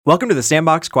Welcome to the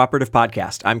Sandbox Cooperative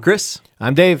Podcast. I'm Chris.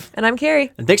 I'm Dave. And I'm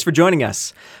Carrie. And thanks for joining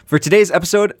us. For today's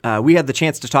episode, we had the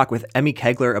chance to talk with Emmy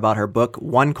Kegler about her book,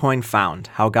 One Coin Found: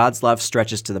 How God's Love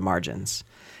Stretches to the Margins.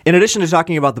 In addition to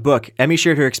talking about the book, Emmy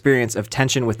shared her experience of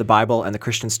tension with the Bible and the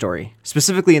Christian story,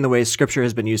 specifically in the ways Scripture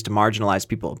has been used to marginalize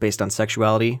people based on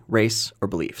sexuality, race, or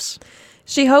beliefs.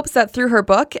 She hopes that through her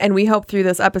book, and we hope through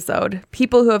this episode,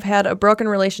 people who have had a broken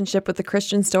relationship with the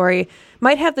Christian story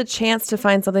might have the chance to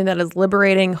find something that is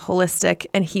liberating, holistic,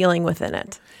 and healing within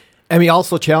it. Emmy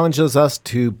also challenges us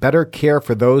to better care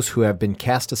for those who have been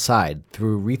cast aside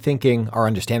through rethinking our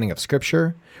understanding of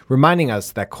Scripture, reminding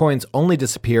us that coins only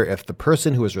disappear if the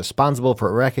person who is responsible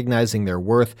for recognizing their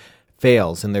worth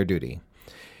fails in their duty.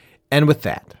 And with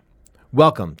that,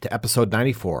 welcome to episode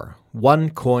 94, One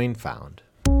Coin Found.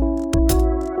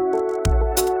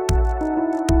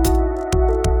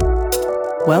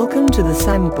 Welcome to the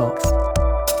Sandbox.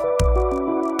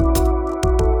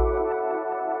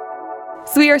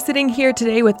 So we are sitting here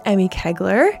today with Emmy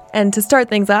Kegler. And to start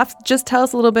things off, just tell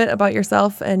us a little bit about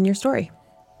yourself and your story.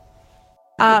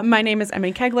 My name is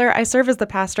Emmy Kegler. I serve as the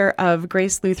pastor of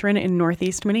Grace Lutheran in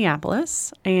Northeast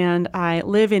Minneapolis, and I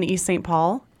live in East St.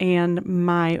 Paul, and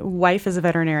my wife is a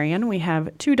veterinarian. We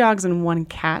have 2 dogs and 1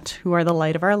 cat who are the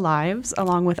light of our lives,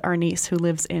 along with our niece who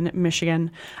lives in Michigan.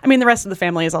 I mean, the rest of the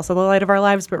family is also the light of our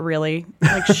lives, but really,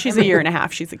 like, she's a year and a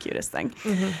half. She's the cutest thing.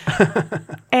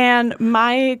 Mm-hmm. And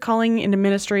my calling into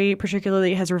ministry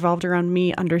particularly has revolved around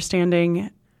me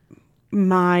understanding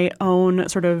my own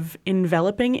sort of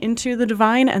enveloping into the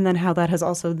divine, and then how that has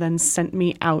also then sent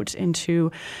me out into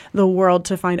the world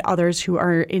to find others who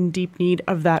are in deep need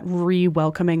of that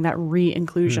re-welcoming, that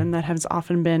re-inclusion that has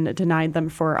often been denied them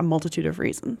for a multitude of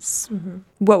reasons. Mm-hmm.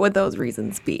 What would those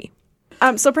reasons be?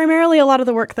 So primarily a lot of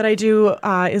the work that I do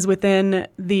is within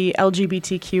the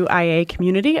LGBTQIA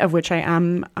community, of which I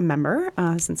am a member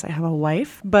since I have a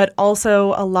wife. But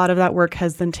also a lot of that work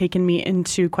has then taken me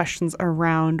into questions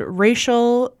around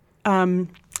racial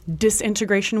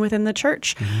disintegration within the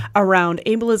church, around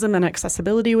ableism and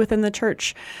accessibility within the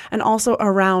church, and also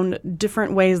around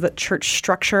different ways that church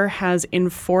structure has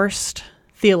enforced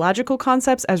theological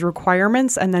concepts as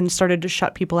requirements and then started to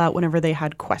shut people out whenever they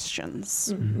had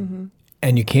questions. Mm-hmm.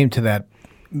 And you came to that,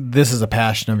 this is a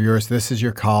passion of yours, this is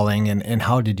your calling, and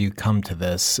how did you come to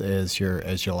this as your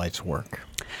life's work?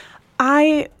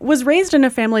 I was raised in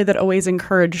a family that always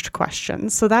encouraged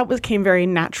questions, so that came very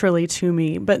naturally to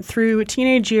me. But through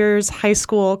teenage years, high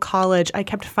school, college, I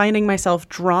kept finding myself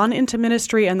drawn into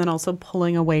ministry and then also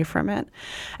pulling away from it.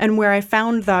 And where I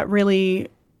found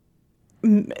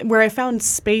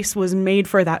space was made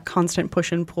for that constant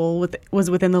push and pull was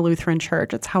within the Lutheran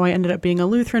Church. It's how I ended up being a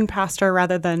Lutheran pastor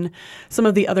rather than some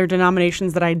of the other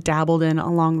denominations that I dabbled in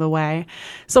along the way.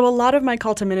 So a lot of my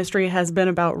call to ministry has been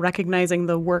about recognizing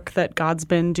the work that God's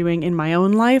been doing in my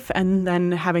own life, and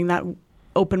then having that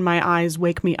open my eyes,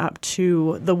 wake me up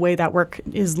to the way that work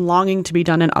is longing to be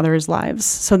done in others' lives.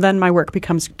 So then my work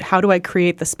becomes, how do I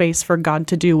create the space for God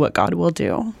to do what God will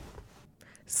do?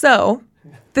 So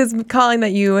this calling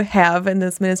that you have and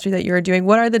this ministry that you're doing,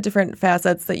 what are the different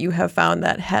facets that you have found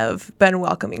that have been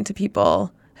welcoming to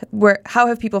people? How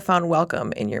have people found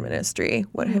welcome in your ministry?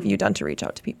 What have you done to reach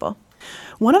out to people?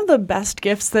 One of the best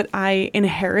gifts that I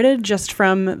inherited just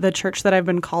from the church that I've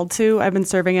been called to, I've been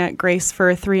serving at Grace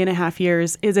for 3.5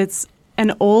 years, is it's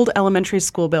an old elementary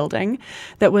school building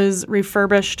that was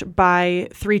refurbished by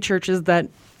 3 churches that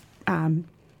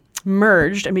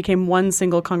merged and became one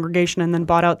single congregation, and then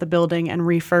bought out the building and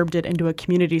refurbed it into a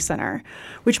community center,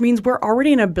 which means we're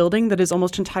already in a building that is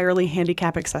almost entirely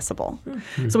handicap accessible.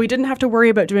 Mm-hmm. So we didn't have to worry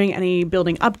about doing any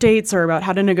building updates or about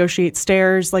how to negotiate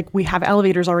stairs. Like, we have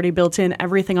elevators already built in.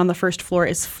 Everything on the first floor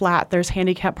is flat. There's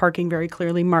handicap parking very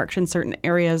clearly marked in certain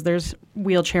areas. There's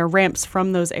wheelchair ramps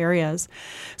from those areas.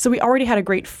 So we already had a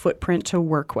great footprint to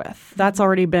work with. That's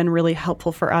already been really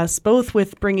helpful for us, both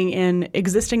with bringing in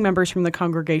existing members from the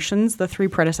congregation. The 3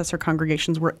 predecessor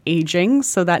congregations were aging,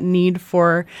 so that need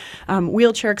for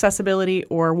wheelchair accessibility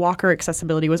or walker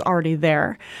accessibility was already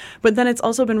there. But then it's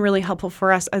also been really helpful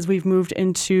for us as we've moved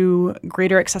into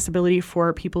greater accessibility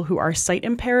for people who are sight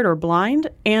impaired or blind,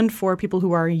 and for people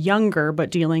who are younger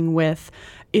but dealing with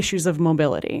issues of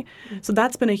mobility. So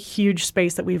that's been a huge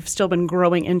space that we've still been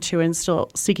growing into and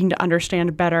still seeking to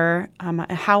understand better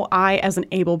how I, as an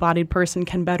able-bodied person,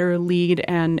 can better lead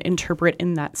and interpret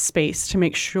in that space to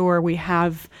make sure we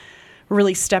have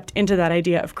really stepped into that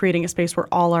idea of creating a space where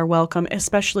all are welcome,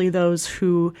 especially those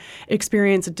who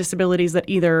experience disabilities that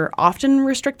either often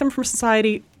restrict them from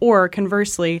society or,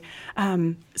 conversely,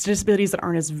 disabilities that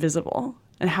aren't as visible.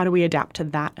 And how do we adapt to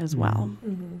that as well?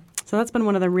 Mm-hmm. So that's been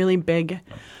one of the really big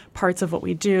parts of what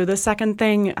we do. The second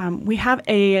thing,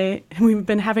 we've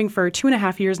been having for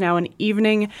 2.5 years now an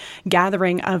evening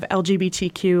gathering of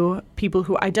LGBTQ people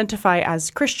who identify as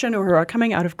Christian or who are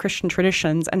coming out of Christian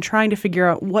traditions and trying to figure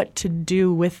out what to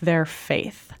do with their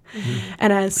faith. Mm-hmm.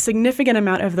 And a significant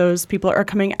amount of those people are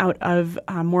coming out of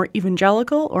more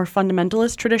evangelical or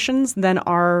fundamentalist traditions than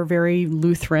our very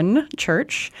Lutheran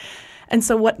church. And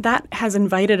so what that has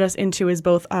invited us into is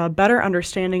both a better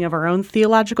understanding of our own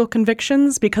theological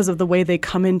convictions because of the way they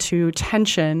come into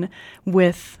tension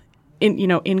with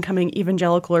incoming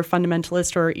evangelical or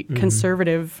fundamentalist or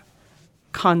conservative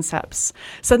concepts.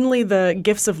 Suddenly the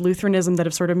gifts of Lutheranism that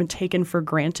have sort of been taken for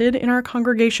granted in our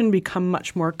congregation become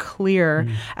much more clear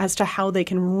as to how they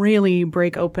can really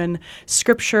break open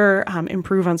Scripture,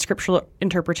 improve on scriptural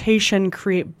interpretation,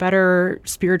 create better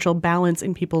spiritual balance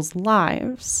in people's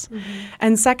lives.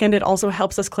 And second, it also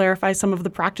helps us clarify some of the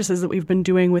practices that we've been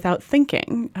doing without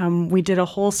thinking. We did a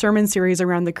whole sermon series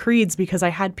around the creeds because I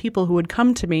had people who would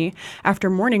come to me after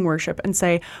morning worship and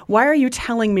say, "Why are you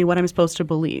telling me what I'm supposed to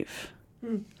believe?"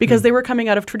 Because they were coming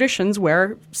out of traditions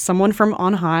where someone from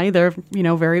on high, their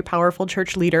very powerful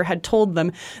church leader, had told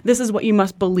them, this is what you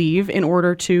must believe in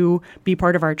order to be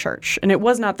part of our church. And it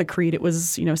was not the creed. It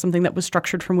was something that was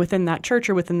structured from within that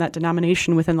church or within that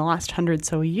denomination within the last 100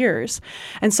 so years.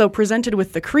 And so presented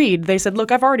with the creed, they said,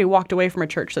 look, I've already walked away from a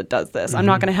church that does this. I'm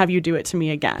not going to have you do it to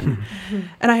me again.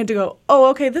 And I had to go,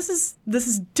 oh, okay, this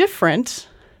is different.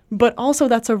 But also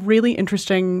that's a really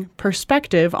interesting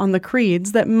perspective on the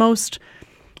creeds that most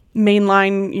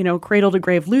mainline,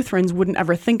 cradle-to-grave Lutherans wouldn't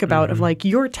ever think about of like,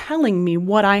 you're telling me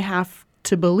what I have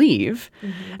to believe.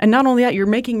 And not only that, you're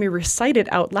making me recite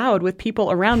it out loud with people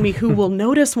around me who will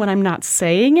notice when I'm not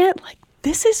saying it. Like,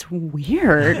 this is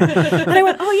weird. And I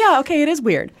went, oh, yeah, okay, it is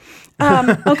weird.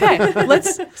 Okay,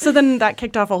 so then that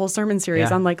kicked off a whole sermon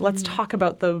series on like, let's talk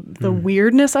about the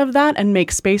weirdness of that and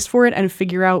make space for it and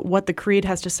figure out what the creed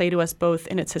has to say to us, both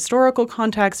in its historical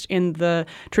context, in the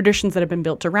traditions that have been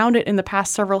built around it in the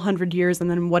past several hundred years, and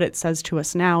then what it says to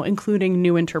us now, including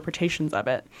new interpretations of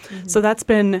it. So that's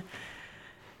been...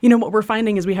 what we're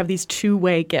finding is we have these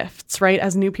two-way gifts, right?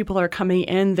 As new people are coming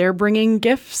in, they're bringing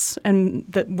gifts and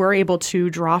that we're able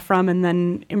to draw from and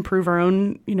then improve our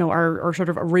own, our sort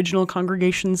of original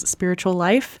congregation's spiritual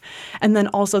life. And then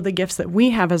also the gifts that we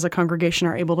have as a congregation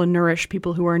are able to nourish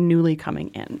people who are newly coming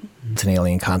in. It's an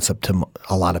alien concept to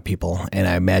a lot of people. And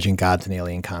I imagine God's an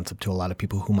alien concept to a lot of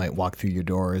people who might walk through your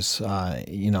doors,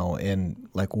 and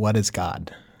like, what is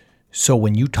God? So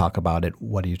when you talk about it,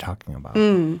 what are you talking about?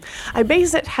 I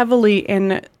base it heavily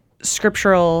in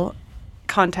scriptural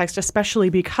context, especially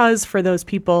because for those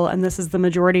people, and this is the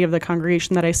majority of the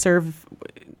congregation that I serve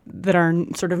that are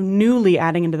sort of newly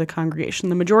adding into the congregation,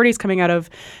 the majority is coming out of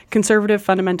conservative,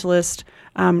 fundamentalist,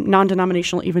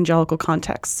 non-denominational evangelical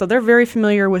contexts. So they're very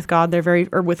familiar with God,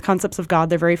 with concepts of God,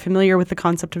 they're very familiar with the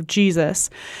concept of Jesus.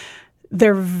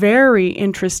 They're very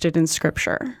interested in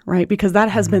Scripture, right? Because that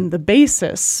has been the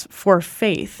basis for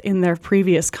faith in their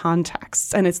previous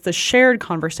contexts. And it's the shared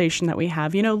conversation that we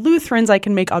have. Lutherans, I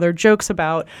can make other jokes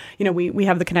about. We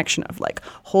have the connection of like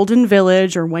Holden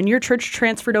Village or when your church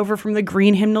transferred over from the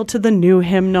green hymnal to the new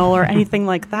hymnal or anything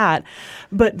like that.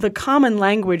 But the common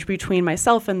language between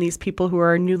myself and these people who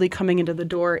are newly coming into the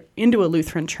door into a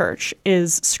Lutheran church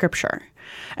is Scripture.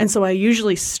 And so I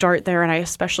usually start there, and I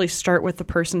especially start with the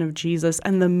person of Jesus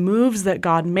and the moves that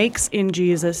God makes in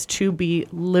Jesus to be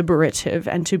liberative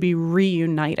and to be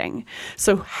reuniting.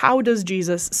 So how does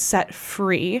Jesus set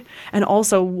free? And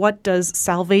also, what does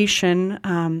salvation,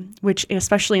 which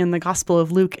especially in the Gospel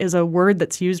of Luke is a word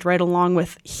that's used right along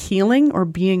with healing or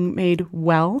being made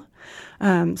well.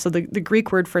 So the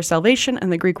Greek word for salvation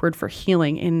and the Greek word for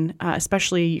healing,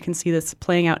 especially you can see this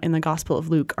playing out in the Gospel of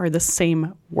Luke, are the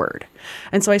same word.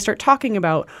 And so I start talking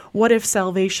about what if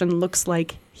salvation looks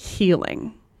like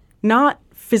healing, not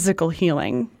physical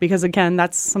healing, because again,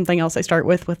 that's something else I start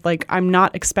with like, I'm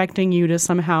not expecting you to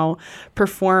somehow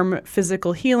perform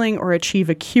physical healing or achieve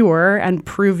a cure and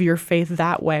prove your faith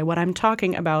that way. What I'm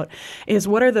talking about is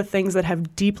what are the things that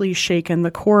have deeply shaken the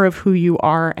core of who you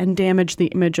are and damaged the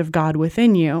image of God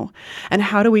within you, and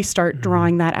how do we start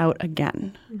drawing that out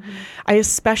again? I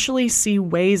especially see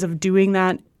ways of doing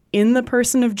that in the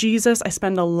person of Jesus. I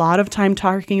spend a lot of time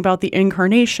talking about the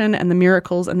incarnation and the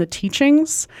miracles and the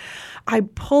teachings. I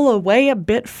pull away a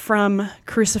bit from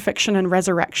crucifixion and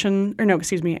resurrection,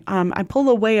 I pull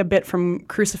away a bit from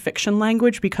crucifixion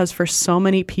language because for so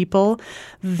many people,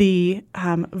 the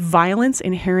violence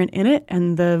inherent in it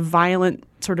and the violent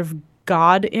sort of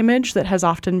God image that has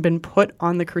often been put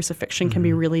on the crucifixion can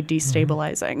be really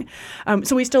destabilizing.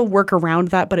 So we still work around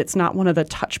that, but it's not one of the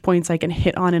touch points I can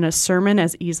hit on in a sermon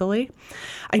as easily.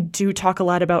 I do talk a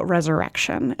lot about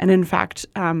resurrection. And in fact,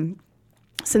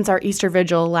 since our Easter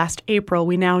Vigil last April,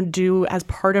 we now do, as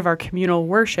part of our communal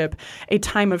worship, a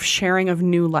time of sharing of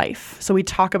new life. So we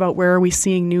talk about where are we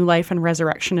seeing new life and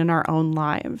resurrection in our own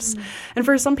lives. And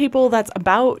for some people, that's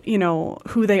about,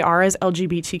 who they are as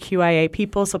LGBTQIA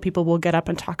people. So people will get up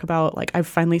and talk about, like, I've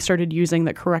finally started using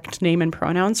the correct name and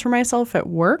pronouns for myself at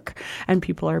work, and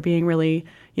people are being really,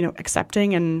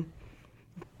 accepting, and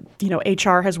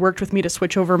HR has worked with me to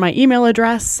switch over my email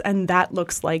address, and that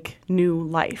looks like new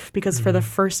life because for the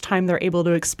first time they're able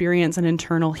to experience an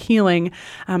internal healing,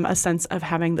 a sense of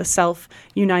having the self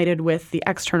united with the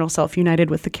external self, united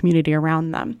with the community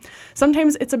around them.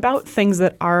 Sometimes it's about things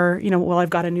that are, well, I've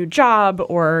got a new job,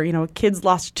 or, kids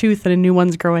lost a tooth and a new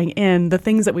one's growing in, the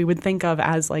things that we would think of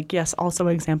as, like, yes, also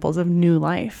examples of new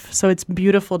life. So it's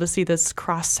beautiful to see this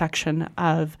cross-section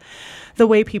of the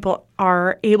way people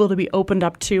are able to be opened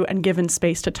up to and given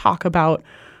space to talk about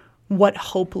what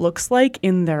hope looks like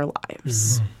in their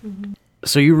lives.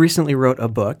 So you recently wrote a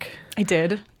book. I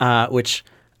did. Which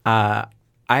I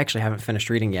actually haven't finished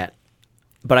reading yet,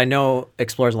 but I know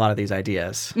explores a lot of these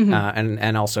ideas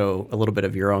and also a little bit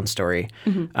of your own story.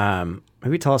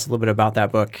 Maybe tell us a little bit about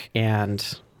that book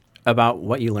and about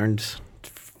what you learned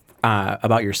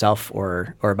about yourself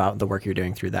or about the work you're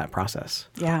doing through that process.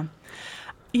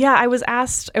 Yeah, I was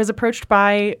approached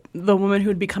by the woman who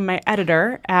had become my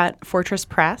editor at Fortress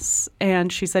Press, and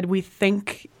she said, we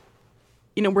think,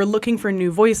 we're looking for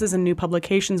new voices and new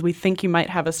publications. We think you might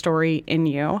have a story in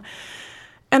you.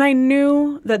 And I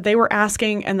knew that they were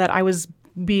asking and that I was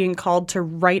being called to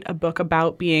write a book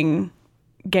about being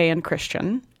gay and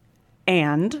Christian.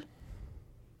 And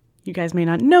you guys may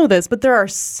not know this, but there are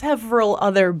several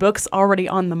other books already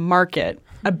on the market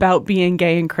about being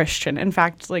gay and Christian. In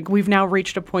fact, like, we've now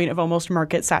reached a point of almost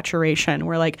market saturation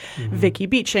where, like, Vicky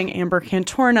Beeching, Amber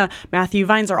Cantorna, Matthew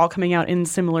Vines are all coming out in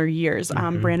similar years.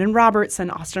 Brandon Robertson,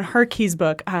 Austin Harkey's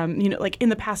book. Like, in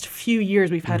the past few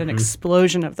years, we've had an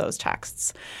explosion of those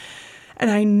texts. And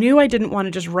I knew I didn't want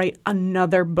to just write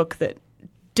another book that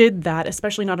did that,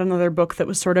 especially not another book that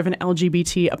was sort of an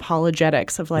LGBT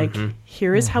apologetics of, like,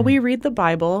 here is how we read the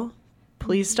Bible.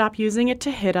 Please stop using it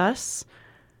to hit us.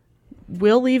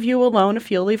 We'll leave you alone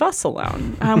if you'll leave us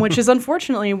alone, which is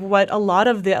unfortunately what a lot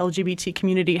of the LGBT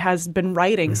community has been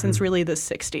writing since really the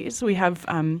 60s. We have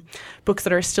books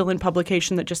that are still in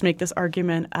publication that just make this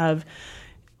argument of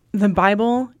the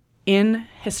Bible in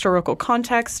historical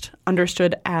context,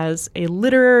 understood as a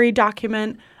literary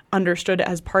document, understood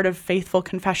as part of faithful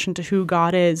confession to who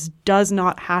God is, does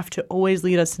not have to always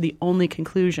lead us to the only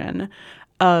conclusion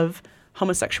of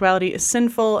homosexuality is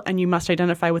sinful and you must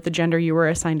identify with the gender you were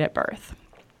assigned at birth.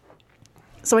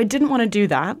 So I didn't want to do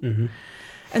that.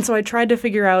 And so I tried to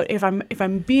figure out if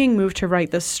I'm being moved to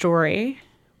write this story,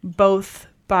 both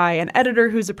by an editor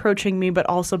who's approaching me, but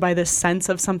also by this sense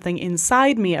of something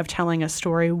inside me of telling a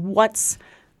story, what's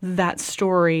that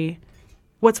story?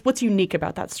 What's unique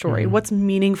about that story? What's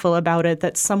meaningful about it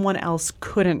that someone else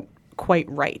couldn't quite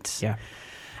write? Yeah.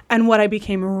 And what I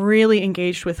became really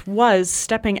engaged with was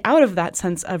stepping out of that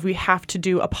sense of we have to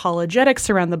do apologetics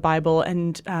around the Bible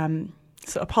and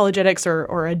so apologetics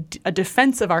or a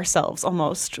defense of ourselves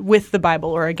almost with the Bible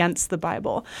or against the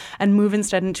Bible, and move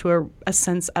instead into a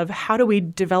sense of how do we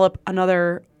develop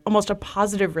another, almost a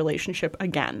positive relationship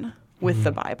again with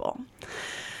the Bible.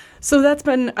 So that's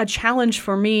been a challenge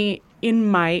for me in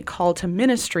my call to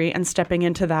ministry and stepping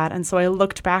into that. And so I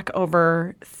looked back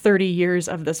over 30 years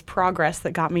of this progress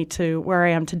that got me to where I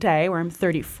am today, where I'm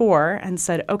 34, and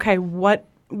said, okay, what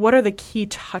are the key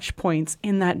touch points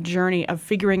in that journey of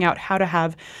figuring out how to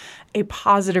have a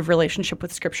positive relationship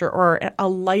with Scripture or a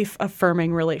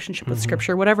life-affirming relationship with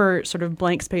Scripture, whatever sort of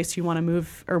blank space you want to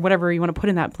move or whatever you want to put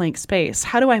in that blank space.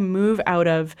 How do I move out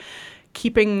of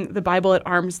keeping the Bible at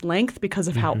arm's length because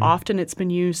of how often it's been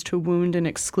used to wound and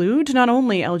exclude not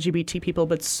only LGBT people,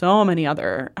 but so many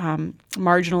other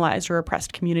marginalized or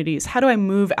oppressed communities? How do I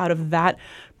move out of that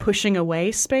pushing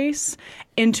away space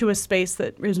into a space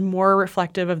that is more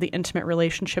reflective of the intimate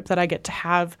relationship that I get to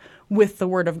have with the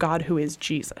Word of God, who is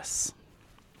Jesus?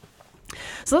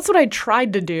 So that's what I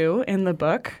tried to do in the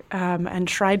book, and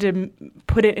tried to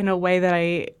put it in a way that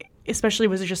I especially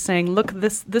was just saying, look,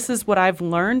 this is what I've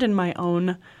learned in my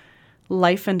own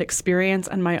life and experience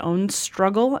and my own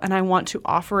struggle, and I want to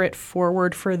offer it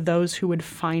forward for those who would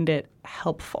find it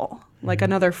helpful. like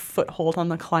another foothold on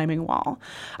the climbing wall.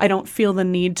 I don't feel the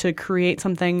need to create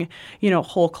something,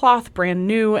 whole cloth, brand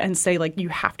new, and say, like, you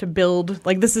have to build,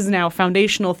 like, this is now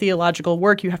foundational theological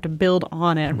work, you have to build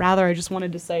on it. Rather, I just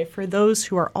wanted to say, for those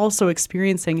who are also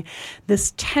experiencing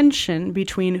this tension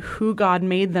between who God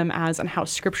made them as and how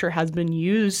Scripture has been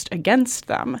used against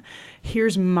them,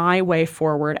 here's my way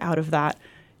forward out of that.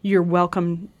 You're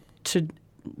welcome to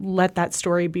let that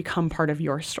story become part of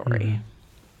your story.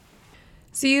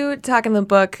 So you talk in the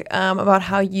book about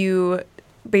how you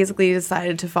basically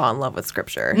decided to fall in love with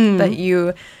Scripture, that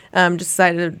you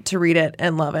decided to read it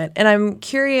and love it. And I'm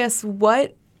curious,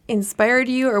 what inspired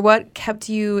you or what kept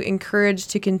you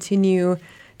encouraged to continue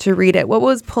to read it? What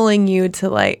was pulling you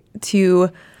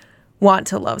to want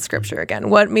to love Scripture again?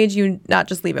 What made you not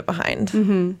just leave it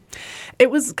behind?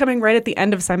 It was coming right at the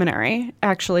end of seminary,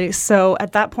 actually. So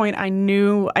at that point, I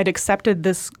knew I'd accepted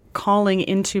this calling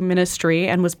into ministry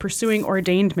and was pursuing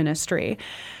ordained ministry.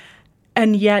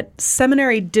 And yet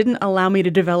seminary didn't allow me to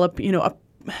develop,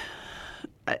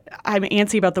 I'm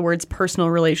antsy about the words personal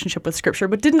relationship with Scripture,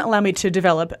 but didn't allow me to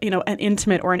develop, an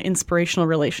intimate or an inspirational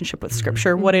relationship with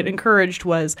Scripture. What it encouraged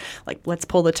was, like, let's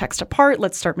pull the text apart.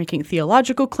 Let's start making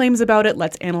theological claims about it.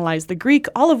 Let's analyze the Greek,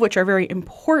 all of which are very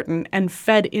important and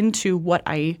fed into what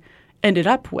I ended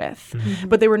up with.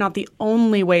 But they were not the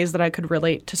only ways that I could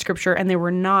relate to Scripture, and they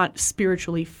were not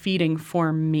spiritually feeding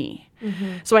for me.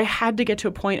 So I had to get to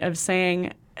a point of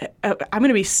saying, I'm going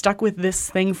to be stuck with this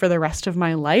thing for the rest of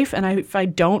my life. And if I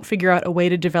don't figure out a way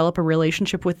to develop a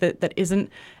relationship with it that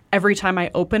isn't every time I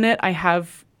open it, I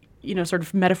have, sort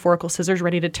of metaphorical scissors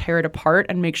ready to tear it apart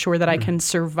and make sure that I can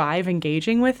survive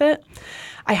engaging with it,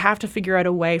 I have to figure out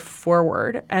a way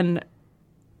forward. And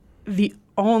it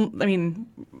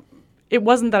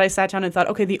wasn't that I sat down and thought,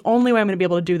 okay, the only way I'm going to be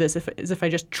able to do this is if I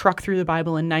just truck through the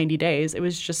Bible in 90 days. It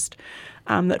was just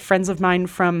that friends of mine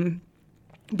from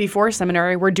before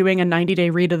seminary were doing a 90-day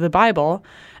read of the Bible.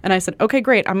 And I said, okay,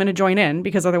 great, I'm going to join in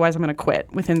because otherwise I'm going to quit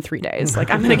within 3 days. Like,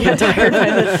 I'm going to get tired.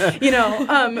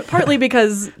 Partly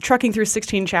because trucking through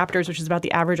 16 chapters, which is about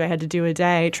the average I had to do a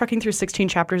day, trucking through 16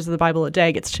 chapters of the Bible a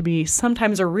day gets to be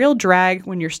sometimes a real drag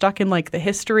when you're stuck in, like, the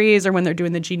histories or when they're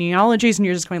doing the genealogies and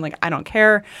you're just going, like, I don't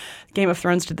care. Game of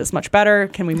Thrones did this much better.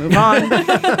 Can we move on?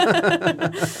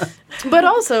 But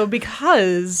also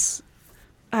because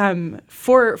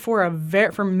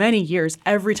for many years,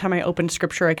 every time I opened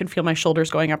Scripture, I could feel my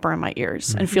shoulders going up around my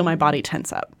ears and feel my body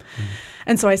tense up.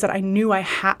 And so I said, I know I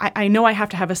have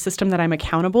to have a system that I'm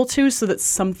accountable to so that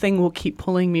something will keep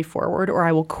pulling me forward or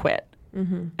I will quit.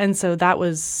 And so that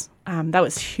was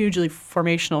hugely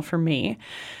formational for me.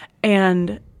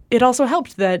 And it also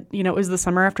helped that, it was the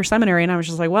summer after seminary and I was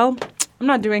just like, well, I'm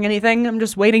not doing anything. I'm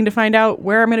just waiting to find out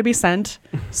where I'm going to be sent.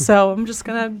 So I'm just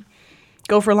going to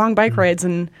go for long bike rides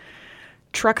and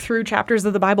truck through chapters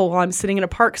of the Bible while I'm sitting in a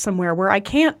park somewhere where I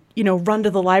can't, run to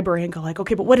the library and go, like,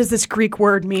 okay, but what does this Greek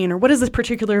word mean? Or what is this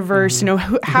particular verse?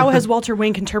 How has Walter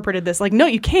Wink interpreted this? Like, no,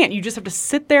 you can't. You just have to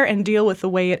sit there and deal with the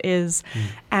way it is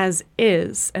as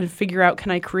is and figure out,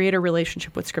 can I create a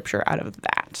relationship with Scripture out of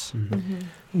that?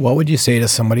 What would you say to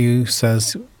somebody who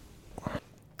says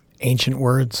ancient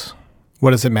words?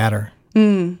 What does it matter?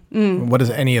 What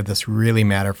does any of this really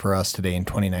matter for us today in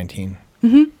 2019?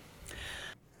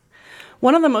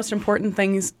 One of the most important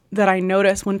things that I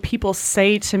notice when people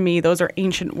say to me those are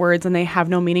ancient words and they have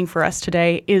no meaning for us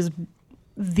today is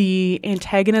the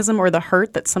antagonism or the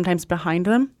hurt that's sometimes behind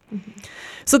them.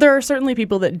 So there are certainly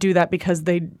people that do that because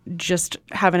they just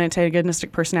have an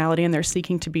antagonistic personality and they're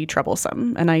seeking to be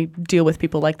troublesome. And I deal with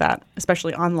people like that,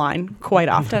 especially online, quite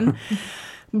often.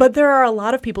 But there are a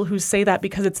lot of people who say that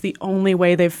because it's the only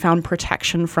way they've found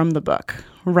protection from the book,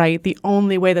 right? The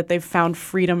only way that they've found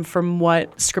freedom from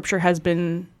what Scripture has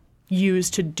been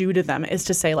used to do to them is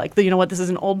to say, like, you know what, this is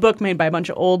an old book made by a bunch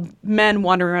of old men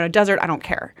wandering around a desert. I don't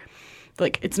care.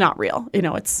 Like, it's not real.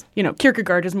 It's,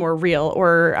 Kierkegaard is more real,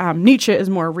 or Nietzsche is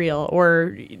more real,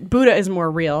 or Buddha is more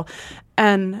real.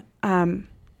 And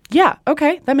yeah,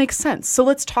 okay, that makes sense. So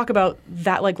let's talk about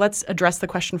that. Like, let's address the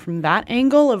question from that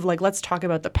angle of, like, let's talk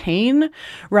about the pain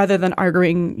rather than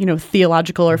arguing,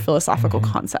 theological or philosophical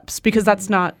concepts, because that's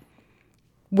not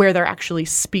where they're actually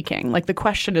speaking. Like, the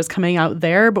question is coming out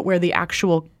there, but where the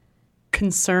actual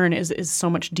concern is so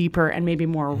much deeper and maybe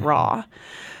more raw.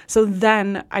 So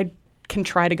then I can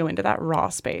try to go into that raw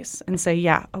space and say,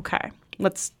 yeah, okay,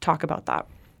 let's talk about that.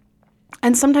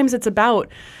 And sometimes it's about,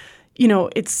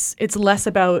 it's less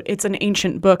about it's an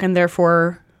ancient book and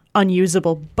therefore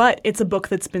unusable, but it's a book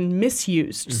that's been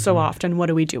misused so often. What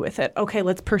do we do with it? Okay,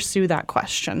 let's pursue that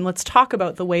question. Let's talk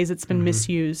about the ways it's been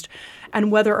misused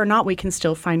and whether or not we can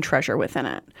still find treasure within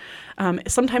it.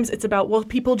 Sometimes it's about, well,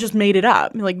 people just made it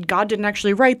up. Like, God didn't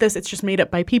actually write this. It's just made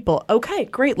up by people. Okay,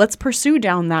 great. Let's pursue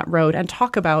down that road and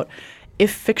talk about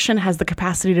if fiction has the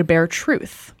capacity to bear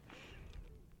truth.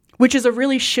 Which is a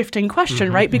really shifting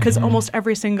question, right? Because almost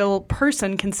every single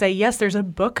person can say, yes, there's a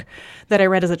book that I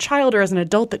read as a child or as an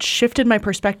adult that shifted my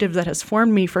perspective, that has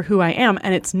formed me for who I am,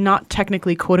 and it's not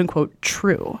technically, quote unquote,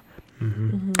 true.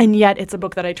 And yet it's a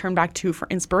book that I turn back to for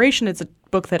inspiration. It's a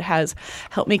book that has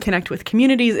helped me connect with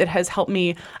communities. It has helped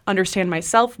me understand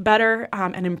myself better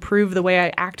and improve the way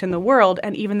I act in the world.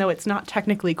 And even though it's not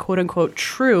technically, quote unquote,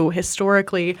 true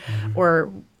historically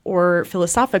or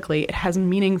philosophically, it has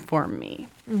meaning for me.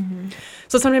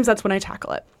 So sometimes that's when I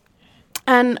tackle it.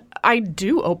 And I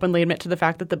do openly admit to the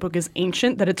fact that the book is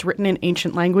ancient, that it's written in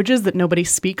ancient languages, that nobody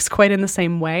speaks quite in the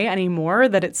same way anymore,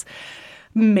 that it's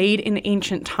made in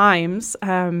ancient times,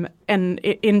 and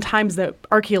in times that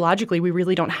archaeologically we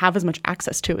really don't have as much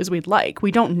access to as we'd like.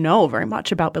 We don't know very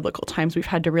much about biblical times. We've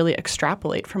had to really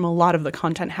extrapolate from a lot of the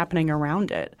content happening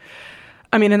around it.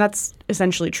 I mean, and that's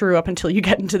essentially true up until you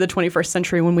get into the 21st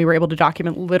century, when we were able to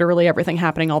document literally everything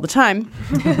happening all the time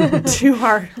to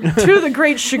the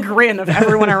great chagrin of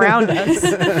everyone around us.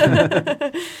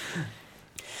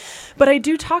 But I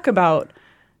do talk about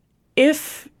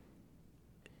if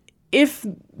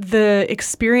the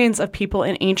experience of people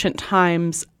in ancient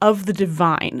times of the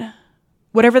divine,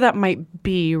 whatever that might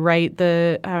be, right?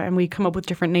 And we come up with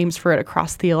different names for it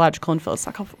across theological and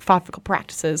philosophical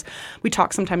practices. We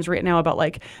talk sometimes right now about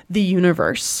like the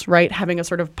universe, right? Having a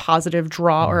sort of positive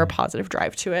draw or a positive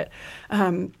drive to it.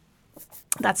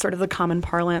 That's sort of the common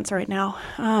parlance right now.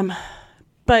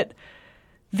 But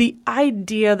the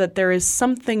idea that there is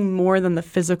something more than the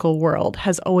physical world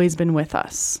has always been with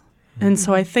us. And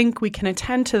so I think we can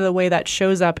attend to the way that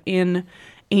shows up in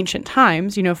ancient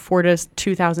times, 4,000 to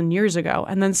 2,000 years ago,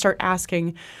 and then start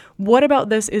asking, what about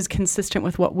this is consistent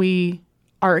with what we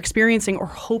are experiencing or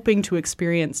hoping to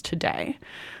experience today?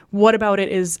 What about it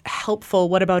is helpful?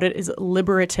 What about it is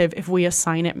liberative if we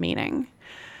assign it meaning?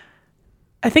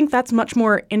 I think that's much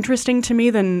more interesting to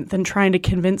me than trying to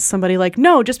convince somebody like,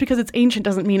 no, just because it's ancient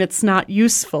doesn't mean it's not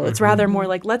useful. It's rather more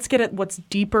like, let's get at what's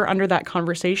deeper under that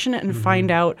conversation and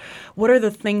find out what are the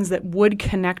things that would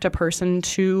connect a person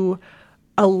to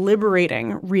a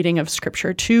liberating reading of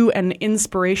Scripture, to an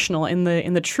inspirational in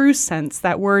the true sense,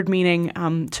 that word meaning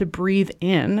to breathe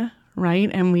in, right?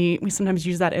 And we sometimes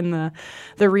use that in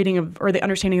the reading of, or the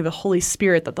understanding of the Holy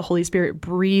Spirit, that the Holy Spirit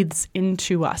breathes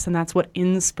into us, and that's what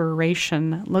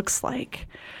inspiration looks like.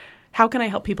 How can I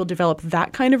help people develop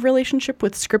that kind of relationship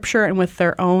with Scripture and with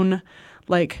their own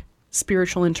like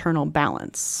spiritual internal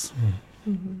balance?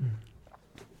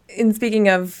 In speaking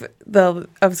of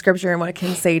Scripture and what it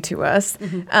can say to us,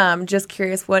 just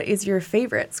curious, what is your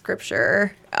favorite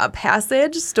Scripture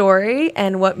passage, story,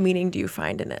 and what meaning do you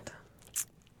find in it?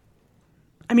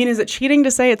 I mean, is it cheating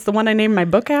to say it's the one I named my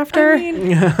book after?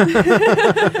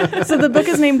 So the book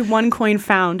is named One Coin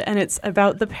Found, and it's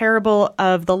about the parable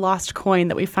of the lost coin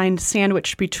that we find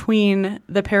sandwiched between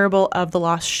the parable of the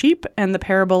lost sheep and the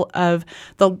parable of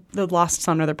the lost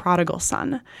son, or the prodigal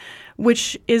son,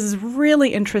 which is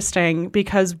really interesting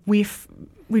because we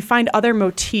find other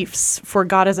motifs for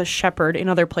God as a shepherd in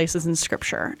other places in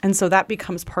Scripture. And so that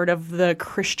becomes part of the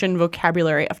Christian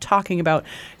vocabulary of talking about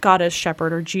God as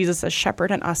shepherd, or Jesus as shepherd,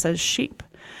 and us as sheep.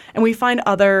 And we find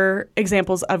other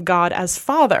examples of God as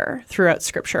father throughout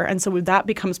Scripture. And so that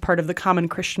becomes part of the common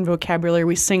Christian vocabulary.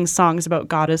 We sing songs about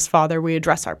God as Father. We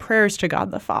address our prayers to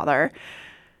God the Father.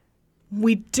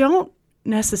 We don't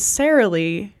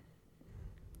necessarily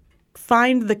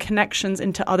find the connections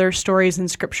into other stories in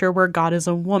Scripture where God is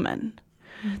a woman.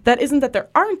 That isn't that there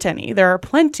aren't any. There are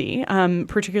plenty.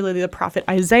 Particularly the prophet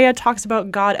Isaiah talks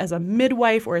about God as a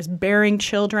midwife or as bearing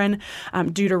children.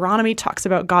 Deuteronomy talks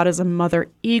about God as a mother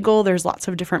eagle. There's lots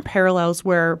of different parallels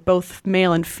where both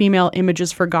male and female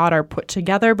images for God are put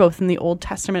together, both in the Old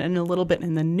Testament and a little bit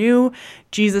in the New.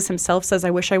 Jesus himself says,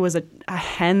 I wish I was a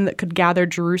hen that could gather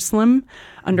Jerusalem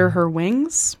under her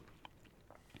wings.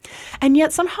 And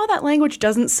yet somehow that language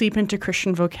doesn't seep into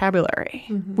Christian vocabulary.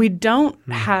 We don't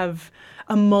have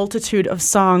a multitude of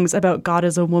songs about God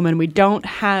as a woman. We don't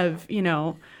have,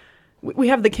 we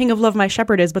have the King of Love my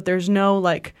shepherd is, but there's no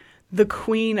like the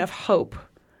Queen of Hope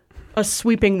a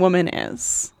sweeping woman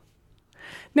is.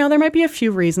 Now, there might be a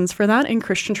few reasons for that in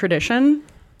Christian tradition.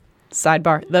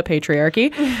 Sidebar, the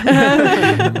patriarchy,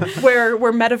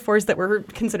 where metaphors that were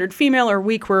considered female or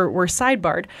weak were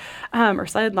sidebarred or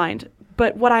sidelined.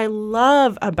 But what I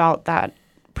love about that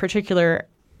particular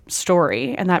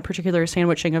story and that particular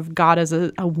sandwiching of God as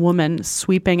a woman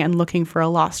sweeping and looking for a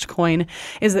lost coin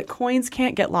is that coins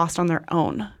can't get lost on their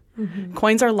own. Mm-hmm.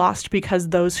 Coins are lost because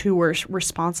those who were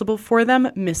responsible for them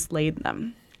mislaid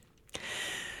them.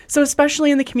 So especially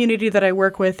in the community that I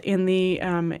work with in the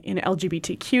in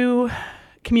LGBTQ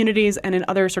communities and in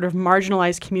other sort of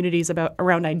marginalized communities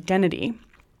around identity,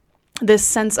 this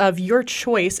sense of your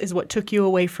choice is what took you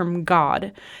away from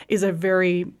God is a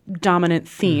very dominant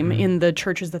theme in the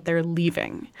churches that they're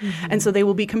leaving. Mm-hmm. And so they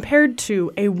will be compared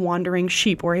to a wandering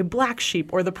sheep or a black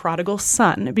sheep or the prodigal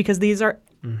son, because these are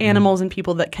animals and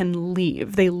people that can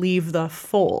leave. They leave the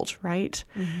fold, right?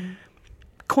 Mm-hmm.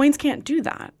 Coins can't do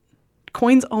that.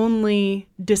 Coins only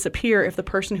disappear if the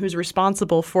person who's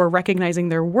responsible for recognizing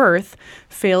their worth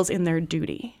fails in their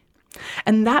duty.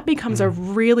 And that becomes a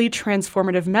really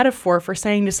transformative metaphor for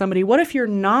saying to somebody, what if you're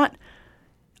not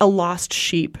a lost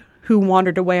sheep who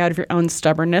wandered away out of your own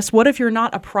stubbornness? What if you're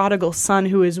not a prodigal son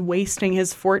who is wasting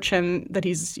his fortune that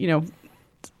he's,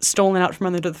 stolen out from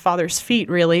under the father's feet,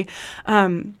 really,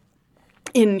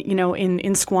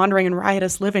 in squandering and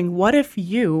riotous living? What if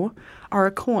you are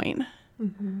a coin?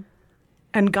 Mm-hmm.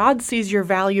 And God sees your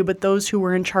value, but those who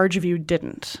were in charge of you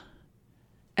didn't.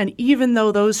 And even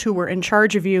though those who were in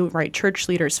charge of you, right, church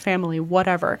leaders, family,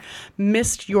 whatever,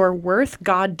 missed your worth,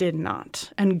 God did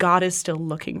not. And God is still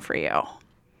looking for you.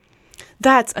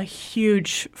 That's a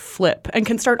huge flip, and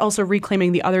can start also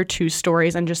reclaiming the other two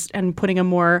stories and putting a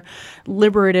more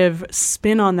liberative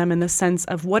spin on them, in the sense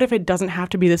of, what if it doesn't have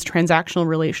to be this transactional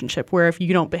relationship where if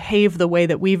you don't behave the way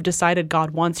that we've decided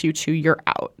God wants you to, you're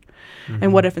out. Mm-hmm.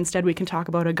 And what if instead we can talk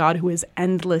about a God who is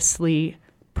endlessly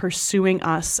pursuing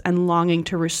us and longing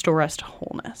to restore us to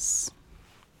wholeness.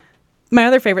 My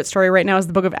other favorite story right now is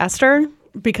the book of Esther,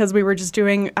 because we were just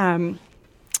doing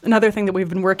another thing that we've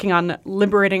been working on,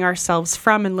 liberating ourselves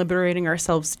from and liberating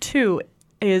ourselves to,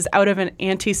 is out of an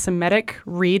anti-Semitic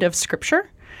read of Scripture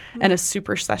and a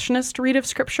supersessionist read of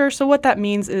Scripture. So what that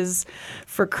means is,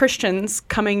 for Christians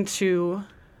coming to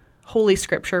Holy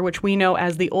Scripture, which we know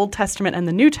as the Old Testament and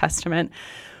the New Testament,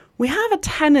 we have a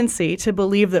tendency to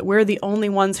believe that we're the only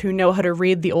ones who know how to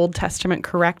read the Old Testament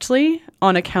correctly,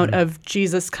 on account of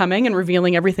Jesus coming and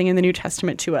revealing everything in the New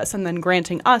Testament to us, and then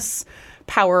granting us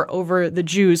power over the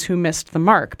Jews who missed the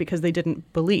mark because they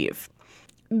didn't believe.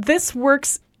 This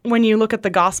works when you look at the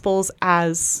Gospels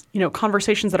as,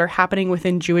 conversations that are happening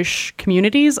within Jewish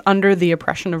communities under the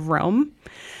oppression of Rome.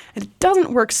 It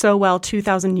doesn't work so well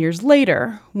 2,000 years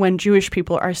later, when Jewish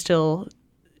people are still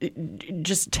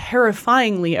just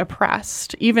terrifyingly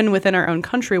oppressed, even within our own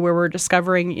country, where we're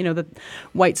discovering, that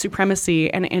white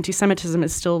supremacy and anti-Semitism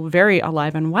is still very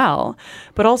alive and well.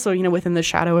 But also, within the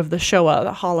shadow of the Shoah,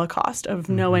 the Holocaust, of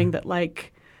knowing that,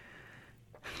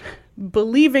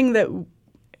 believing that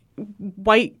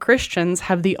white Christians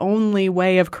have the only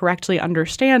way of correctly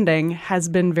understanding has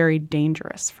been very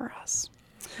dangerous for us.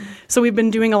 So we've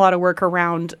been doing a lot of work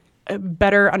around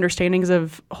better understandings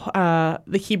of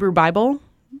the Hebrew Bible,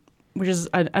 which is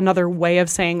another way of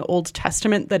saying Old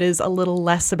Testament that is a little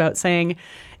less about saying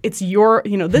it's your,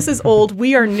 this is old,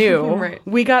 we are new. Right.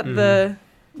 We got the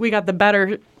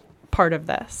better part of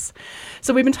this.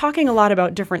 So we've been talking a lot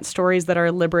about different stories that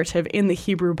are liberative in the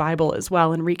Hebrew Bible as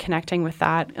well, and reconnecting with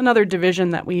that. Another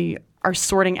division that we are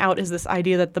sorting out is this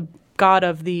idea that the God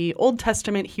of the Old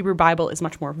Testament Hebrew Bible is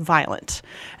much more violent,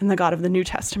 and the God of the New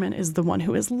Testament is the one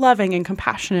who is loving and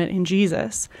compassionate in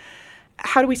Jesus.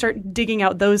 How do we start digging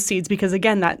out those seeds? Because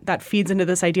again, that feeds into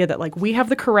this idea that we have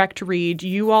the correct read.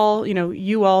 You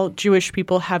all Jewish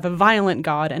people have a violent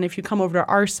God, and if you come over to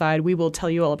our side, we will tell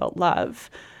you all about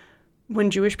love. When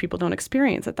Jewish people don't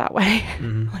experience it that way.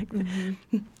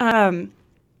 Mm-hmm.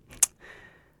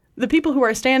 The people who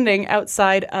are standing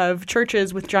outside of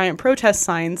churches with giant protest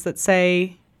signs that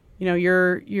say,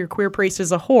 your queer priest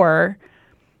is a whore,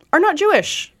 are not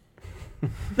Jewish.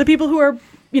 The people who are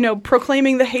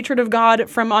proclaiming the hatred of God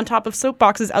from on top of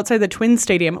soapboxes outside the Twins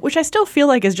Stadium, which I still feel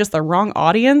like is just the wrong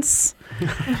audience.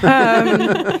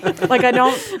 I want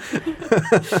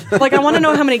to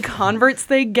know how many converts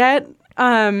they get.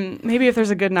 Maybe if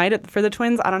there's a good night for the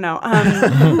Twins, I don't know.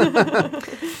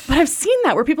 But I've seen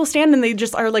that where people stand and they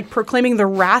just are proclaiming the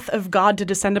wrath of God to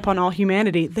descend upon all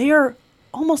humanity. They are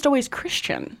almost always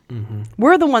Christian. Mm-hmm.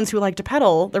 We're the ones who like to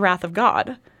peddle the wrath of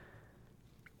God.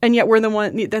 And yet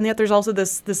yet there's also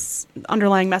this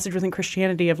underlying message within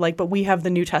Christianity of but we have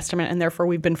the New Testament, and therefore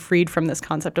we've been freed from this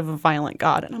concept of a violent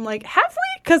God. And I'm like, have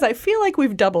we? Because I feel like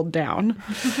we've doubled down.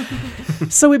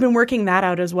 So we've been working that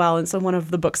out as well. And so one of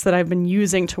the books that I've been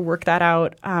using to work that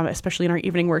out, especially in our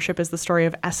evening worship, is the story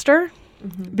of Esther,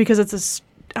 because it's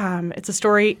it's a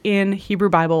story in Hebrew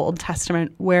Bible, Old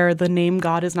Testament, where the name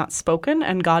God is not spoken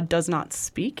and God does not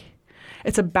speak.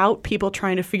 It's about people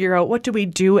trying to figure out, what do we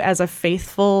do as a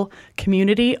faithful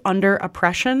community under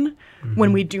oppression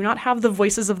when we do not have the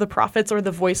voices of the prophets or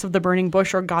the voice of the burning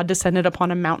bush or God descended upon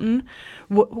a mountain?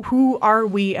 Who are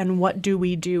we and what do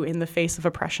we do in the face of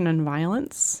oppression and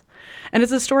violence? And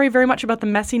it's a story very much about the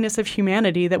messiness of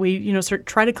humanity that we, sort of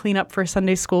try to clean up for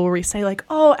Sunday school, where we say like,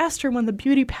 oh, Esther won the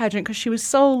beauty pageant because she was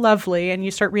so lovely. And you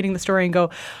start reading the story and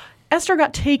go, Esther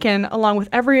got taken, along with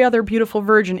every other beautiful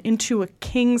virgin, into a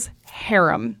king's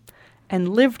harem and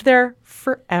lived there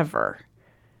forever.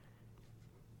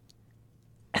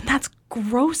 And that's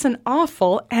gross and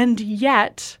awful, and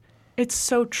yet it's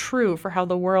so true for how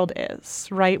the world is,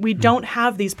 right? We don't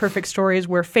have these perfect stories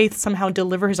where faith somehow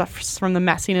delivers us from the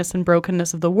messiness and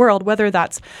brokenness of the world, whether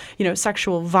that's,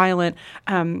 sexual, violent,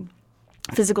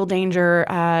 physical danger,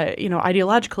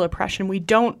 ideological oppression. We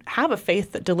don't have a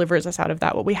faith that delivers us out of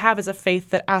that. What we have is a faith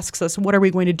that asks us, what are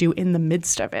we going to do in the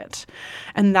midst of it?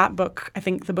 And that book, I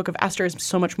think the book of Esther, is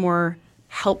so much more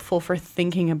helpful for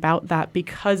thinking about that,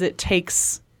 because it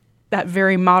takes that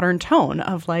very modern tone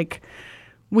of like,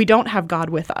 we don't have God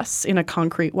with us in a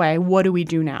concrete way. What do we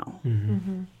do now?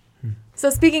 So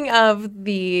speaking of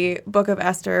the book of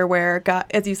Esther, where God,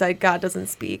 as you said, God doesn't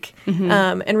speak,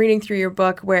 and reading through your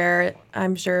book, where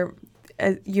I'm sure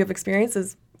you have experienced,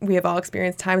 as we have all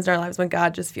experienced, times in our lives when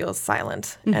God just feels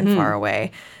silent and far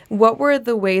away. What were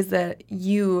the ways that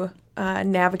you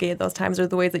navigated those times, or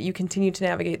the ways that you continue to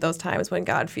navigate those times when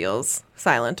God feels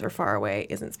silent or far away,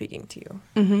 isn't speaking to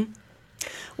you?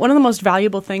 One of the most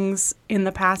valuable things in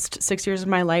the past 6 years of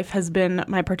my life has been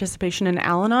my participation in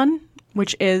Al-Anon,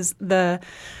 which is the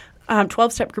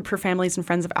 12-step group for families and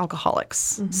friends of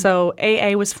alcoholics. So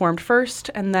AA was formed first,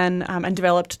 and then and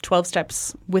developed 12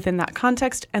 steps within that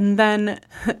context. And then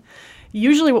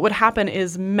usually what would happen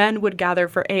is men would gather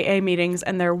for AA meetings,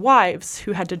 and their wives,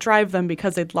 who had to drive them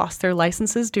because they'd lost their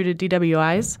licenses due to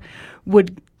DWIs,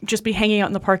 would just be hanging out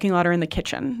in the parking lot or in the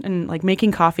kitchen and like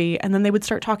making coffee, and then they would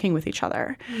start talking with each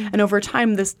other. And over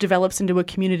time, this develops into a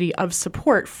community of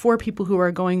support for people who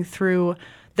are going through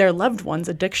their loved one's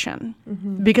addiction.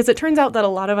 Because it turns out that a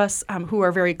lot of us who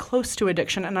are very close to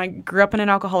addiction, and I grew up in an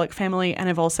alcoholic family, and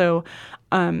I've also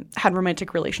had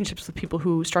romantic relationships with people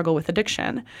who struggle with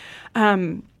addiction.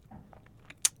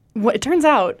 What it turns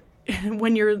out,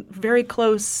 when you're very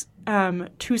close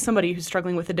to somebody who's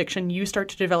struggling with addiction, you start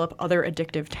to develop other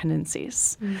addictive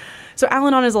tendencies. So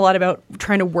Al-Anon is a lot about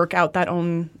trying to work out that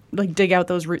own, like dig out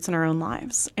those roots in our own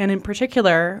lives. And in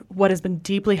particular, what has been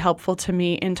deeply helpful to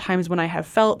me in times when I have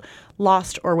felt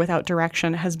lost or without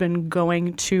direction has been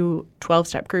going to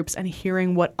 12-step groups and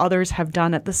hearing what others have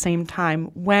done at the same time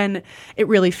when it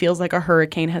really feels like a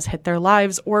hurricane has hit their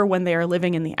lives, or when they are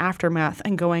living in the aftermath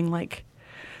and going like,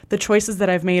 the choices that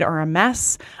I've made are a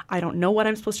mess. I don't know what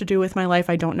I'm supposed to do with my life.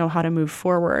 I don't know how to move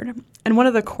forward. And one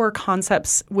of the core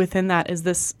concepts within that is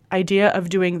this idea of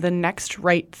doing the next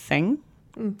right thing.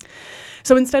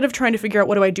 So instead of trying to figure out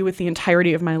what do I do with the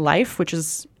entirety of my life, which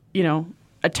is,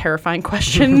 a terrifying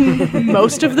question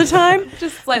most of the time.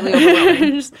 Just slightly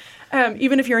overwhelming.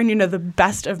 Even if you're in, the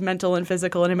best of mental and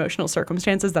physical and emotional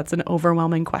circumstances, that's an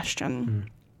overwhelming question.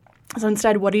 So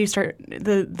instead, what do you start,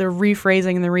 the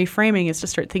rephrasing and the reframing is to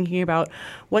start thinking about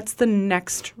what's the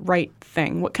next right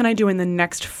thing? What can I do in the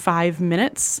next 5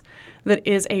 minutes that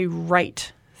is a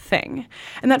right thing?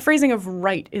 And that phrasing of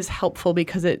right is helpful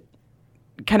because it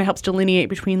kind of helps delineate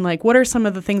between like, what are some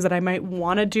of the things that I might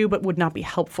want to do but would not be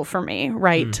helpful for me,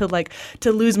 right?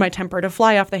 To lose my temper, to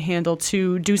fly off the handle,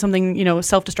 to do something,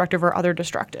 self-destructive or other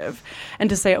destructive. And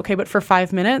to say, okay, but for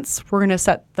 5 minutes, we're going to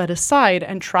set that aside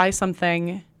and try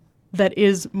something that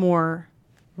is more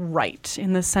right,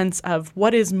 in the sense of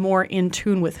what is more in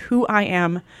tune with who I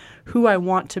am, who I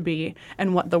want to be,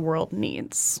 and what the world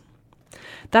needs.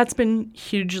 That's been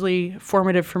hugely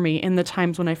formative for me in the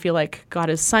times when I feel like God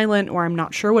is silent, or I'm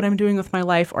not sure what I'm doing with my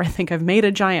life, or I think I've made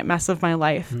a giant mess of my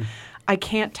life. I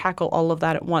can't tackle all of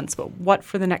that at once, but what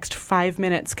for the next 5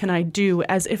 minutes can I do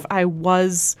as if I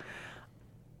was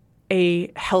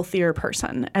a healthier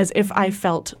person, as if I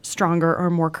felt stronger or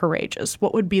more courageous?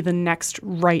 What would be the next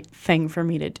right thing for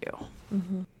me to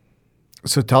do?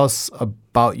 So tell us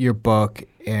about your book,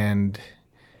 and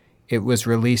it was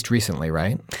released recently,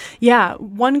 right? Yeah.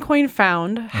 One Coin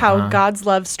Found, How God's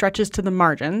Love Stretches to the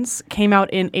Margins, came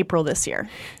out in April this year.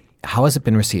 How has it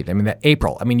been received? I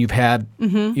mean, you've had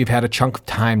a chunk of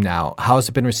time now. How has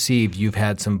it been received? You've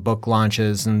had some book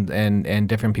launches and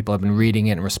different people have been reading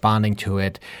it and responding to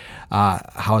it. How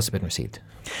has it been received?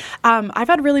 I've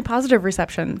had really positive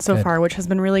reception so far, which has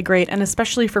been really great, and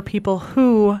especially for people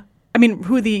who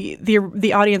who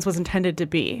the audience was intended to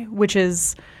be, which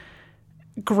is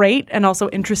great and also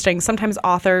interesting. Sometimes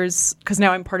authors, because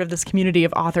now I'm part of this community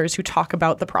of authors who talk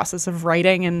about the process of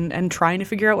writing and trying to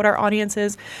figure out what our audience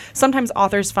is. Sometimes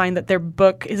authors find that their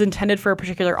book is intended for a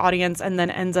particular audience and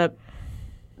then ends up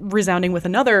resounding with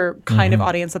another kind of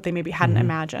audience that they maybe hadn't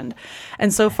imagined.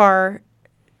 And so far,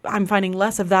 I'm finding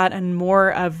less of that and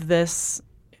more of this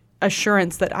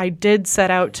assurance that I did set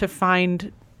out to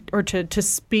find or to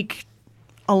speak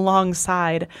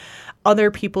alongside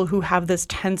other people who have this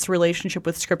tense relationship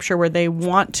with Scripture where they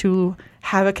want to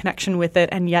have a connection with it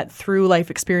and yet through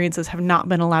life experiences have not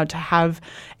been allowed to have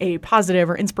a positive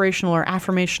or inspirational or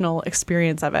affirmational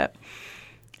experience of it.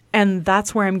 And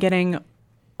that's where I'm getting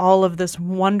all of this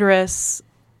wondrous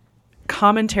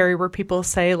commentary where people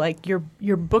say, like,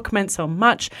 your book meant so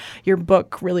much. Your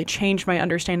book really changed my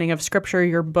understanding of Scripture.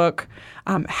 Your book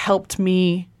helped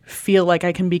me feel like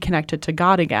I can be connected to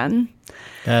God again.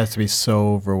 That has to be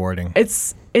so rewarding.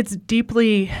 It's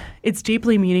deeply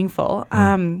meaningful.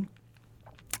 And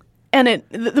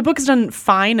the book has done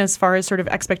fine as far as sort of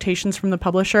expectations from the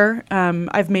publisher.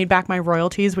 I've made back my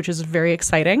royalties, which is very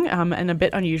exciting and a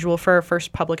bit unusual for a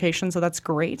first publication, so that's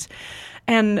great.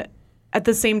 And at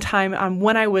the same time,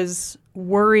 when I was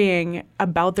worrying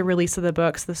about the release of the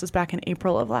books, this was back in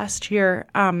April of last year,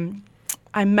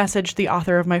 I messaged the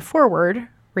author of my foreword,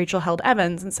 Rachel Held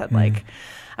Evans, and said, like,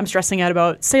 I'm stressing out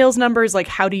about sales numbers. Like,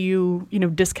 how do you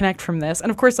disconnect from this? And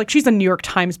of course, like, she's a New York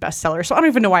Times bestseller, so I don't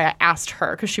even know why I asked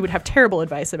her, because she would have terrible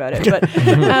advice about it.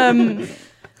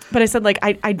 But I said, like,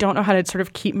 I don't know how to sort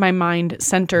of keep my mind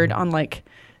centered on, like,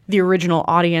 the original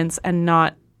audience and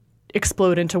not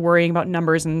explode into worrying about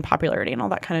numbers and popularity and all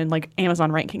that kind of, like, Amazon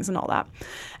rankings and all that.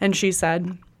 And she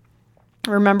said,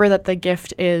 remember that the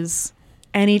gift is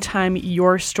anytime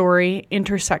your story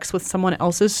intersects with someone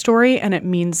else's story and it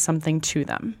means something to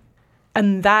them.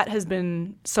 And that has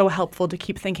been so helpful to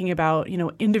keep thinking about,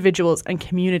 individuals and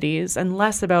communities and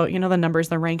less about, the numbers,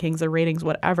 the rankings, the ratings,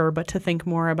 whatever, but to think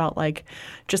more about, like,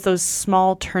 just those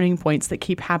small turning points that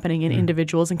keep happening in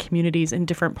individuals and communities in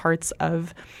different parts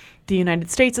of the United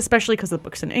States, especially because the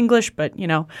book's in English, but,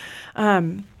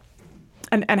 and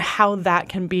how that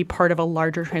can be part of a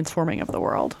larger transforming of the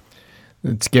world.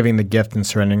 It's giving the gift and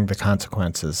surrendering the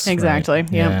consequences. Exactly.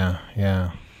 Right? Yeah.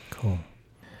 Yeah. Cool.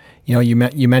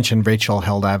 You mentioned Rachel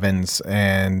Held Evans,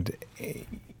 and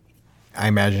I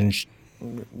imagine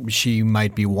she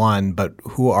might be one, but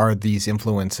who are these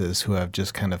influences who have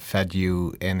just kind of fed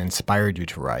you and inspired you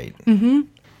to write? Mm-hmm.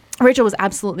 Rachel was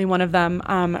absolutely one of them.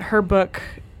 Her book,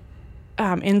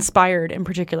 Inspired in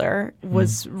particular,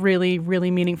 was really,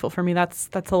 really meaningful for me. That's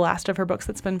the last of her books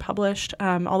that's been published,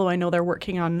 although I know they're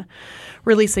working on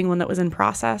releasing one that was in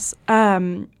process.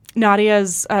 Nadia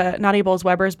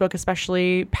Bolz-Weber's book,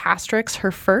 especially Pastrix,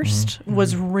 her first,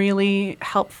 was really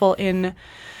helpful in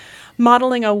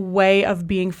modeling a way of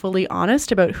being fully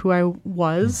honest about who I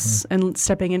was and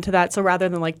stepping into that. So rather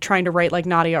than, like, trying to write like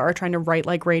Nadia or trying to write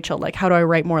like Rachel, like, how do I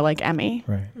write more like Emmy?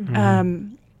 Right.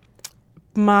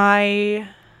 My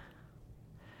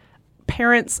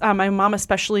parents, my mom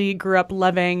especially, grew up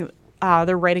loving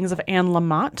the writings of Anne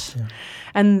Lamott. Yeah.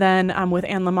 And then with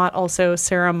Anne Lamott, also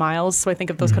Sarah Miles. So I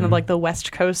think of those kind of like the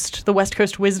West Coast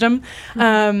wisdom.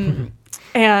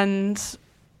 And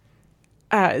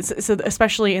so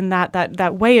especially in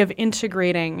that way of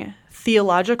integrating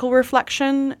theological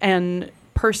reflection and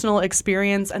personal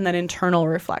experience and then internal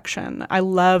reflection. I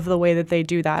love the way that they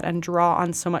do that and draw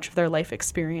on so much of their life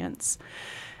experience.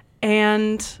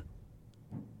 And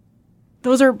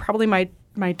those are probably my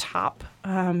top.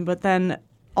 But then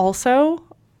also,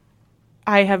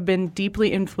 I have been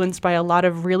deeply influenced by a lot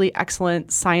of really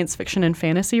excellent science fiction and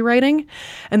fantasy writing.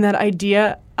 And that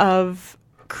idea of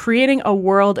creating a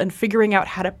world and figuring out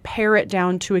how to pare it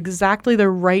down to exactly the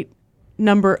right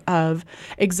number of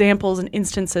examples and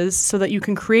instances so that you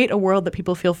can create a world that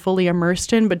people feel fully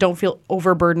immersed in but don't feel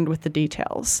overburdened with the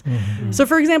details. So,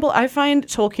 for example, I find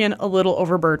Tolkien a little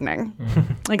overburdening,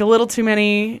 like a little too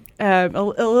many, a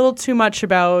little too much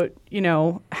about,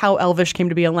 how Elvish came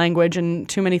to be a language and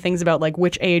too many things about, like,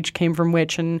 which age came from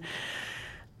which and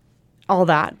all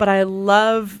that. But I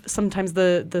love sometimes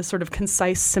the sort of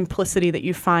concise simplicity that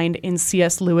you find in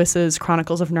C.S. Lewis's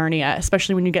Chronicles of Narnia,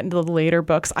 especially when you get into the later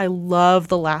books. I love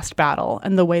The Last Battle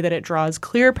and the way that it draws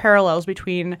clear parallels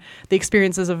between the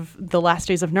experiences of the last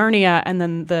days of Narnia and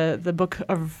then the book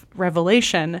of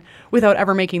Revelation without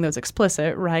ever making those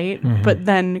explicit, right? But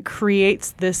then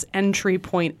creates this entry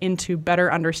point into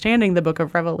better understanding the book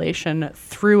of Revelation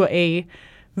through a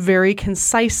very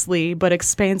concisely but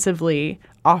expansively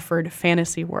offered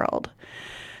fantasy world.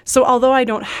 So although I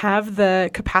don't have the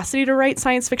capacity to write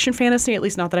science fiction fantasy, at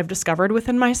least not that I've discovered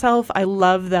within myself, I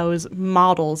love those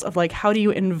models of like, how do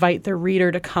you invite the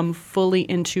reader to come fully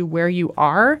into where you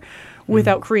are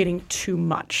without creating too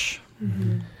much?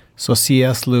 Mm-hmm. So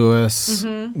C.S. Lewis,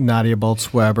 Nadia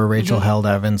Bolz-Weber, Rachel Held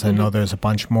Evans, I know there's a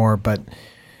bunch more, but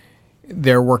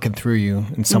they're working through you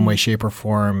in some way, shape, or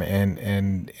form. And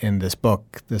in this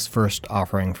book, this first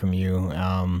offering from you,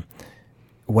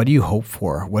 what do you hope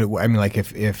for? What I mean, like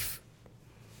if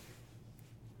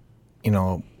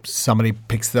somebody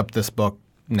picks up this book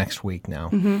next week now,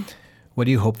 what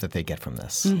do you hope that they get from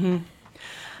this?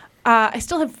 I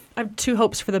still have two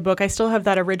hopes for the book. I still have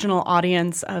that original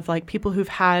audience of like people who've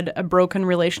had a broken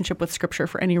relationship with Scripture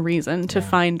for any reason to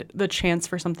find the chance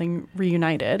for something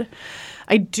reunited.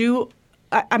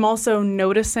 I'm also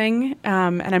noticing,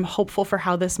 and I'm hopeful for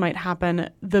how this might happen,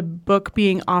 the book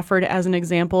being offered as an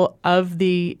example of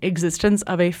the existence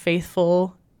of a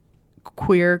faithful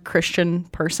queer Christian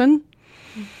person.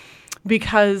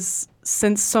 Because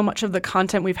since so much of the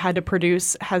content we've had to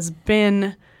produce has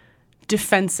been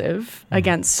defensive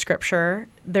against Scripture,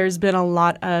 there's been a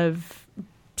lot of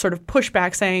sort of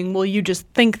pushback saying, well, you just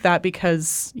think that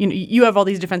because you have all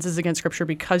these defenses against Scripture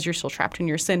because you're still trapped in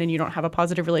your sin and you don't have a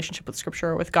positive relationship with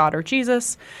Scripture or with God or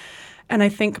Jesus. And I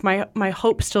think my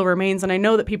hope still remains, and I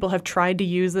know that people have tried to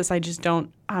use this, I just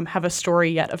don't have a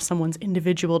story yet of someone's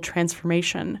individual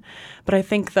transformation. But I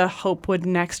think the hope would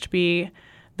next be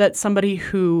that somebody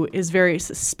who is very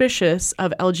suspicious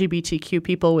of LGBTQ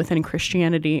people within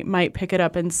Christianity might pick it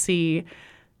up and see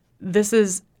this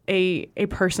is a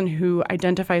person who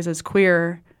identifies as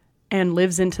queer and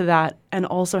lives into that and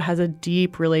also has a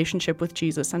deep relationship with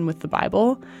Jesus and with the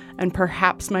Bible. And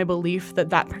perhaps my belief that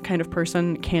that kind of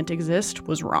person can't exist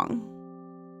was wrong.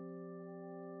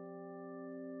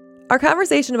 Our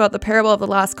conversation about the parable of the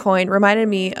lost coin reminded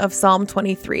me of Psalm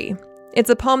 23. It's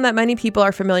a poem that many people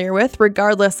are familiar with,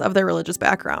 regardless of their religious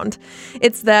background.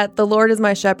 It's that "the Lord is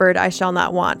my shepherd, I shall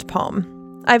not want" poem.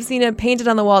 I've seen it painted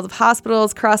on the walls of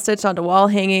hospitals, cross-stitched onto wall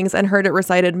hangings, and heard it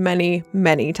recited many,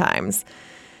 many times.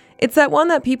 It's that one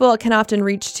that people can often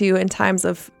reach to in times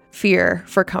of fear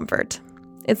for comfort.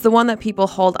 It's the one that people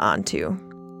hold on to.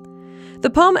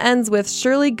 The poem ends with,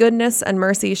 "Surely goodness and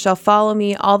mercy shall follow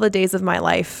me all the days of my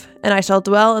life, and I shall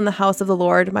dwell in the house of the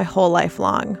Lord my whole life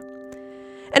long."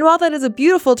 And while that is a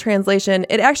beautiful translation,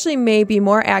 it actually may be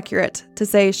more accurate to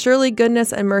say, "Surely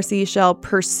goodness and mercy shall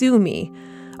pursue me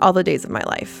all the days of my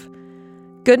life."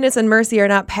 Goodness and mercy are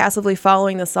not passively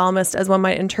following the psalmist, as one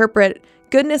might interpret.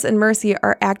 Goodness and mercy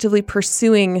are actively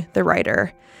pursuing the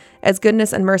writer, as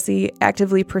goodness and mercy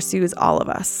actively pursues all of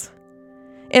us.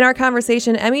 In our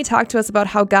conversation, Emmy talked to us about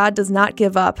how God does not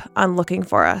give up on looking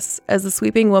for us, as the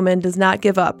sweeping woman does not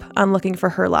give up on looking for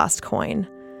her lost coin.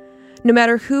 No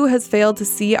matter who has failed to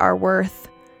see our worth,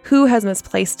 who has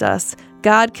misplaced us,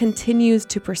 God continues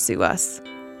to pursue us,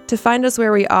 to find us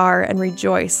where we are and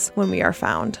rejoice when we are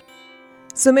found.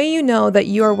 So may you know that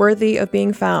you are worthy of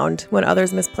being found when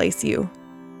others misplace you,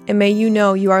 and may you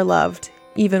know you are loved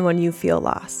even when you feel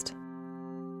lost.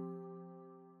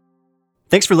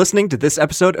 Thanks for listening to this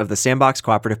episode of the Sandbox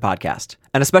Cooperative Podcast,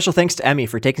 and a special thanks to Emmy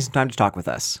for taking some time to talk with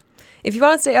us. If you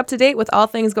want to stay up to date with all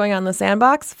things going on in the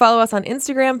Sandbox, follow us on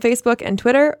Instagram, Facebook, and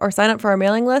Twitter, or sign up for our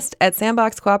mailing list at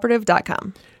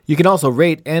sandboxcooperative.com. You can also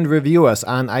rate and review us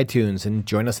on iTunes and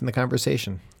join us in the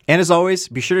conversation. And as always,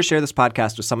 be sure to share this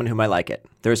podcast with someone who might like it.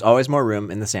 There is always more room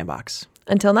in the Sandbox.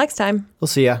 Until next time. We'll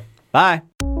see ya. Bye.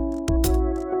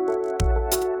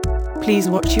 Please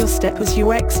watch your step as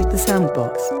you exit the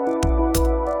Sandbox.